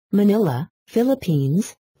Manila,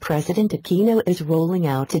 Philippines. President Aquino is rolling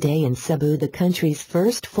out today in Cebu the country's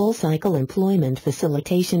first full-cycle employment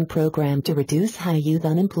facilitation program to reduce high youth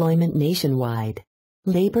unemployment nationwide.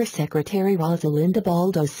 Labor Secretary Rosalinda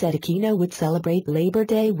Baldoz said Aquino would celebrate Labor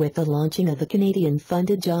Day with the launching of the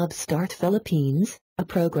Canadian-funded JOBStart Philippines, a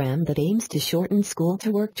program that aims to shorten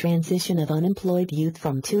school-to-work transition of unemployed youth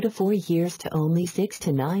from 2 to 4 years to only 6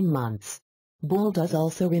 to 9 months. Baldoz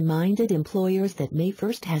also reminded employers that May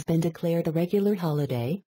 1st has been declared a regular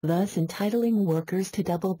holiday, thus entitling workers to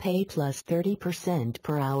double pay plus 30%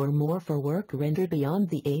 per hour more for work rendered beyond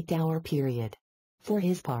the 8-hour period. For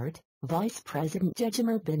his part, Vice President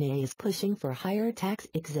Jejomar Binay is pushing for higher tax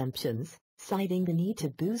exemptions, citing the need to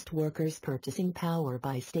boost workers' purchasing power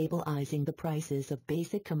by stabilizing the prices of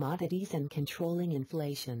basic commodities and controlling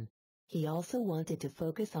inflation. He also wanted to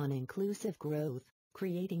focus on inclusive growth,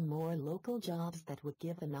 creating more local jobs that would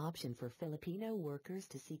give an option for Filipino workers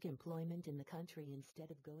to seek employment in the country instead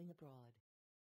of going abroad.